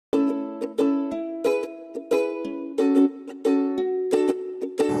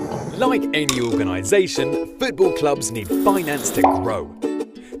Like any organisation, football clubs need finance to grow.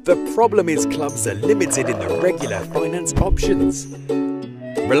 The problem is clubs are limited in the regular finance options.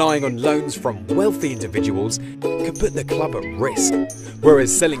 Relying on loans from wealthy individuals can put the club at risk,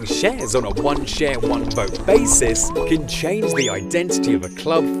 whereas selling shares on a one share, one vote basis can change the identity of a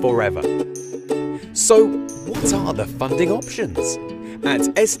club forever. So, what are the funding options? At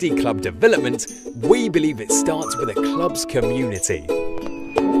SD Club Development, we believe it starts with a club's community.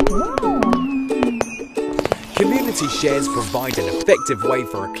 Community shares provide an effective way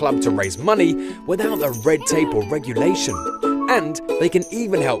for a club to raise money without the red tape or regulation, and they can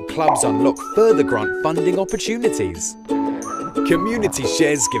even help clubs unlock further grant funding opportunities. Community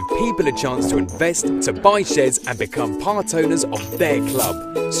shares give people a chance to invest, to buy shares and become part owners of their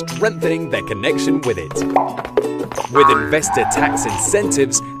club, strengthening their connection with it. With investor tax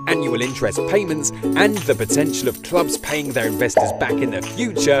incentives, annual interest payments, and the potential of clubs paying their investors back in the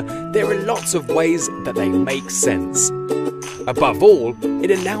future, there are lots of ways that they make sense. Above all,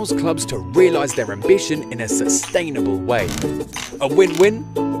 it allows clubs to realise their ambition in a sustainable way. A win-win?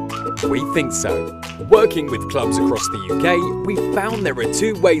 We think so. Working with clubs across the UK, we found there are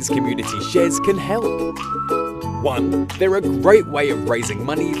two ways community shares can help. One, they're a great way of raising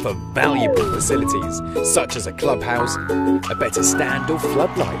money for valuable facilities, such as a clubhouse, a better stand or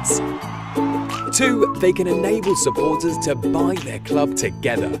floodlights. Two, they can enable supporters to buy their club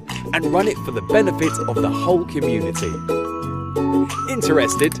together and run it for the benefit of the whole community.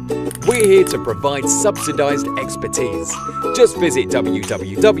 Interested? We're here to provide subsidised expertise. Just visit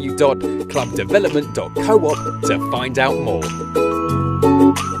www.clubdevelopment.scot to find out more.